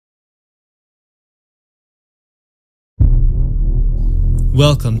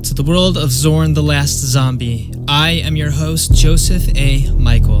Welcome to the world of Zorn the Last Zombie. I am your host, Joseph A.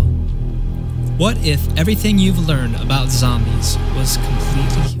 Michael. What if everything you've learned about zombies was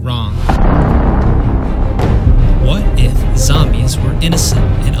completely wrong? What if zombies were innocent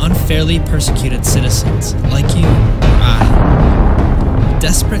and unfairly persecuted citizens like you or I?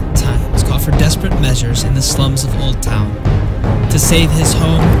 Desperate times call for desperate measures in the slums of Old Towne. To save his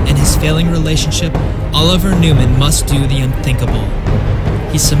home and his failing relationship, Oliver Newman must do the unthinkable.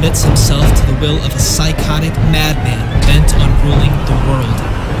 He submits himself to the will of a psychotic madman bent on ruling the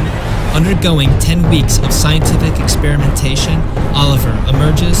world. Undergoing 10 weeks of scientific experimentation, Oliver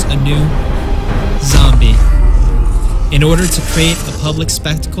emerges a new zombie. In order to create a public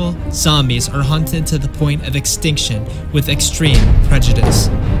spectacle, zombies are hunted to the point of extinction with extreme prejudice.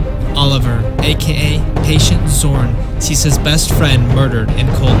 Oliver, aka Patient Zorn, sees his best friend murdered in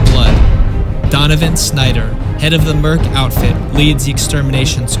cold blood. Donovan Snyder, head of the Merc outfit, leads the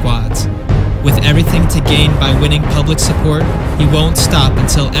extermination squads. With everything to gain by winning public support, he won't stop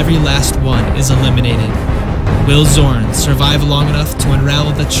until every last one is eliminated. Will Zorn survive long enough to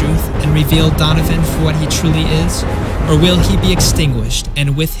unravel the truth and reveal Donovan for what he truly is? Or will he be extinguished,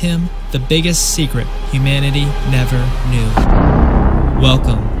 and with him, the biggest secret humanity never knew?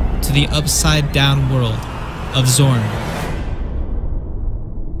 Welcome to the upside-down world of Zorn.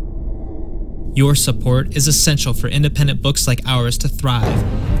 Your support is essential for independent books like ours to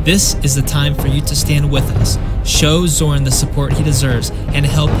thrive. This is the time for you to stand with us, show Zorn the support he deserves, and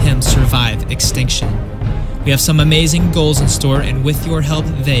help him survive extinction. We have some amazing goals in store, and with your help,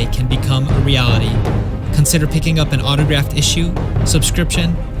 they can become a reality. Consider picking up an autographed issue,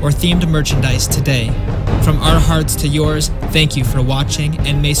 subscription, or themed merchandise today. From our hearts to yours, thank you for watching,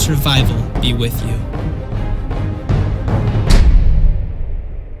 and may survival be with you.